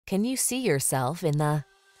Can you see yourself in the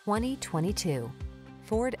 2022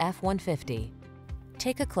 Ford F-150?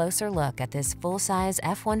 Take a closer look at this full-size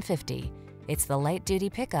F-150. It's the light-duty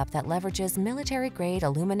pickup that leverages military-grade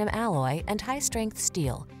aluminum alloy and high-strength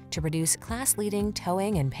steel to produce class-leading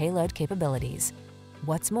towing and payload capabilities.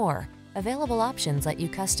 What's more, available options let you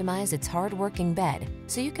customize its hard-working bed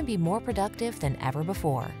so you can be more productive than ever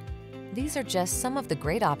before. These are just some of the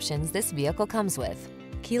great options this vehicle comes with: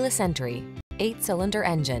 keyless entry, 8-cylinder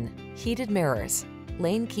engine, heated mirrors,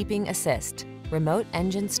 lane keeping assist, remote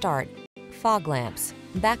engine start, fog lamps,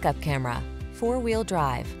 backup camera, 4-wheel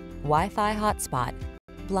drive, Wi-Fi hotspot,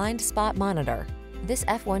 blind spot monitor. This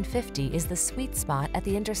F-150 is the sweet spot at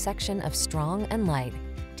the intersection of strong and light.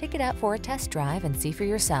 Take it out for a test drive and see for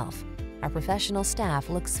yourself. Our professional staff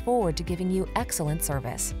looks forward to giving you excellent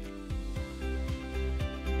service.